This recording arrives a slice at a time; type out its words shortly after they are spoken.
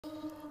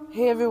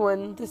Hey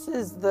everyone, this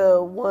is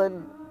the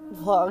one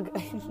vlog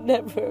I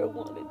never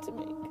wanted to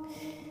make.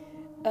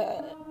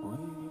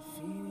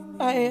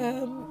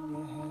 I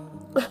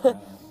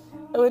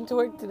I went to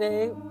work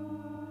today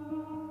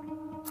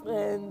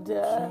and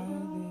I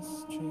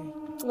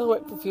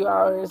worked for a few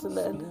hours and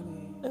then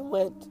I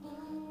went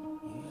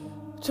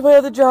to my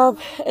other job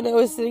and I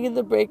was sitting in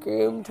the break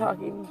room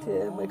talking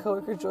to my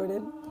coworker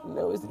Jordan and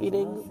I was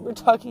eating. We were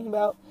talking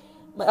about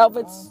my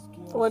outfits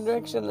for One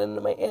Direction and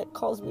then my aunt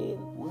calls me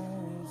and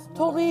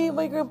told me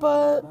my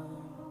grandpa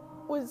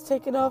was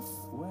taken off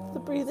the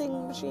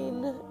breathing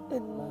machine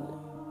and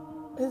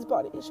his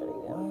body is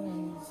shutting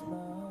down.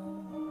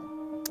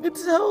 And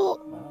so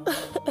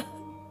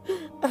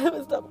I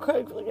haven't stopped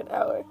crying for like an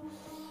hour.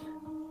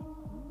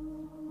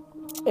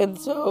 And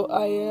so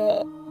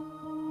I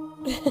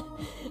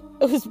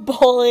was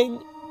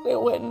bawling. I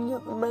went into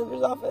the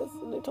manager's office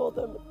and I told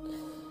them.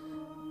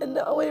 And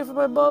now I'm waiting for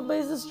my mom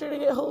and my sister to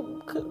get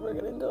home because we're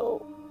going to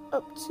go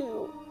up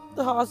to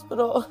the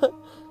hospital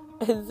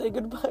and say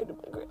goodbye to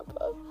my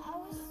grandpa.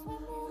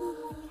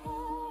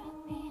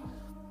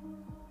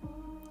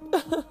 I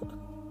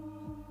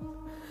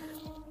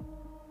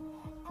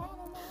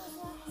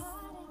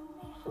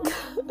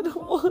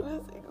don't want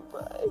to say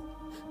goodbye.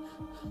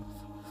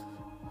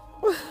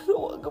 I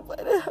don't want goodbye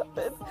to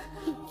happen.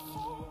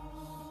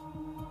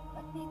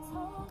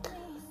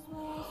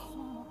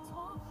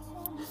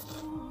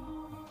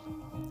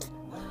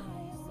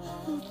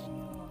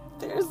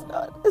 There's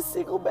not a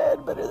single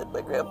man better than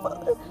my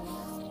grandfather.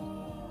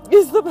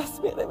 He's the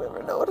best man I've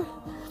ever known.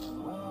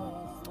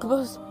 The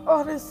most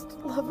honest,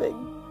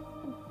 loving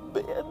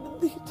man in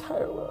the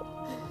entire world.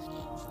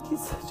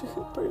 He's such a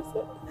good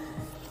person.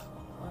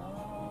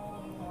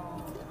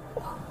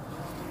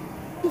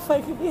 If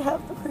I could be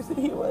half the person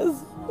he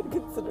was, I'd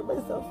consider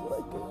myself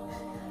lucky.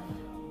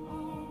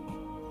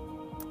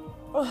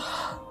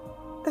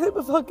 I'm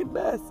a fucking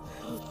mess.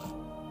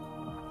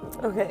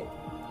 Okay.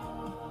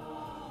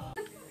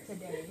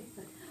 Today.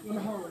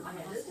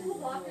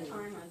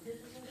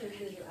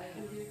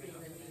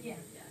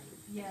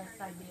 Yes,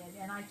 I did,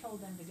 and I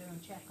told them to go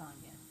and check on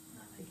you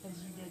because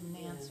you didn't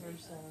answer.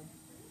 So,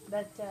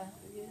 but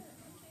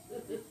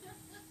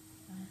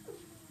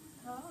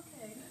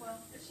okay. Well,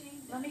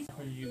 let me.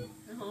 For you.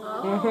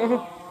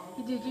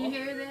 Oh, did you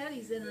hear that?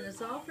 He said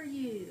it's all for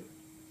you.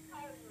 I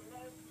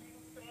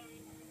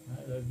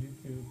love you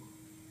too.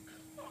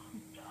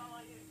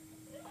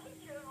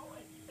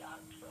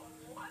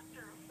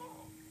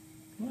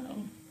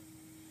 Well,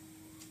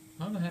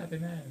 I'm a happy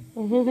man.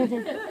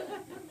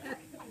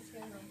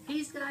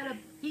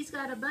 He's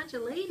got a bunch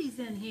of ladies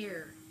in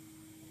here.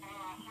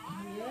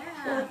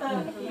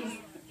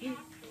 Yeah,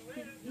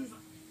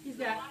 he's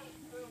got.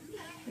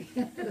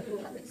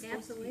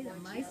 That's the way the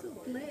mice will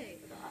play.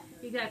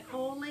 You got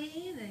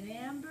Colleen and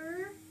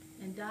Amber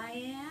and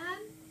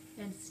Diane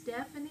and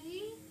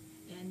Stephanie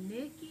and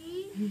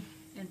Nikki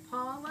and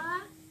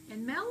Paula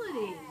and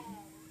Melody.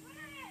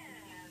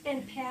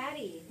 And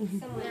Patty.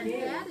 And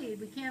Patty.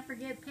 We can't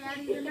forget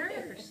Patty the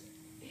nurse.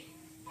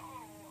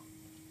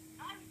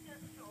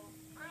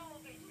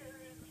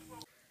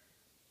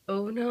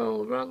 Oh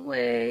no, wrong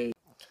way.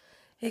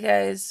 Hey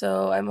guys,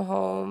 so I'm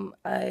home.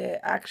 I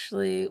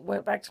actually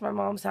went back to my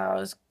mom's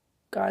house,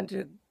 gone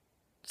to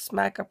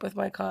smack up with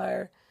my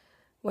car,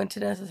 went to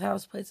Nessa's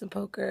house, played some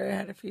poker,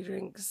 had a few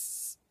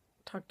drinks,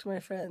 talked to my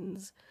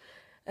friends,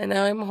 and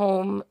now I'm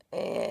home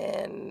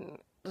and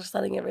just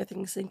letting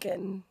everything sink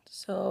in.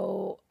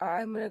 So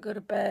I'm gonna go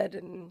to bed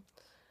and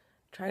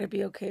try to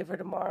be okay for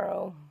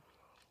tomorrow.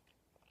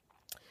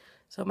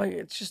 So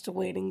it's just a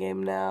waiting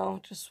game now,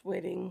 just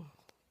waiting.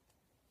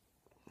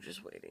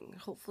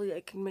 Hopefully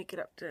I can make it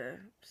up to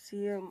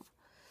see him.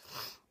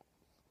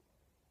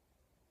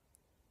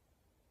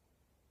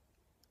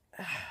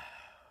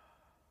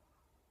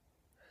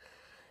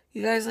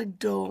 You guys, like,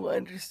 don't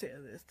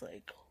understand this,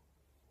 like,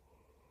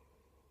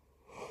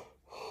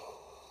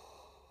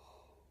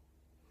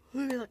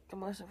 he's like the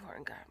most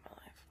important guy in my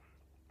life.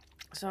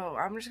 So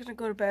I'm just gonna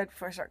go to bed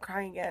before I start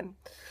crying again.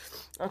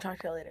 I'll talk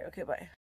to you later. Okay, bye.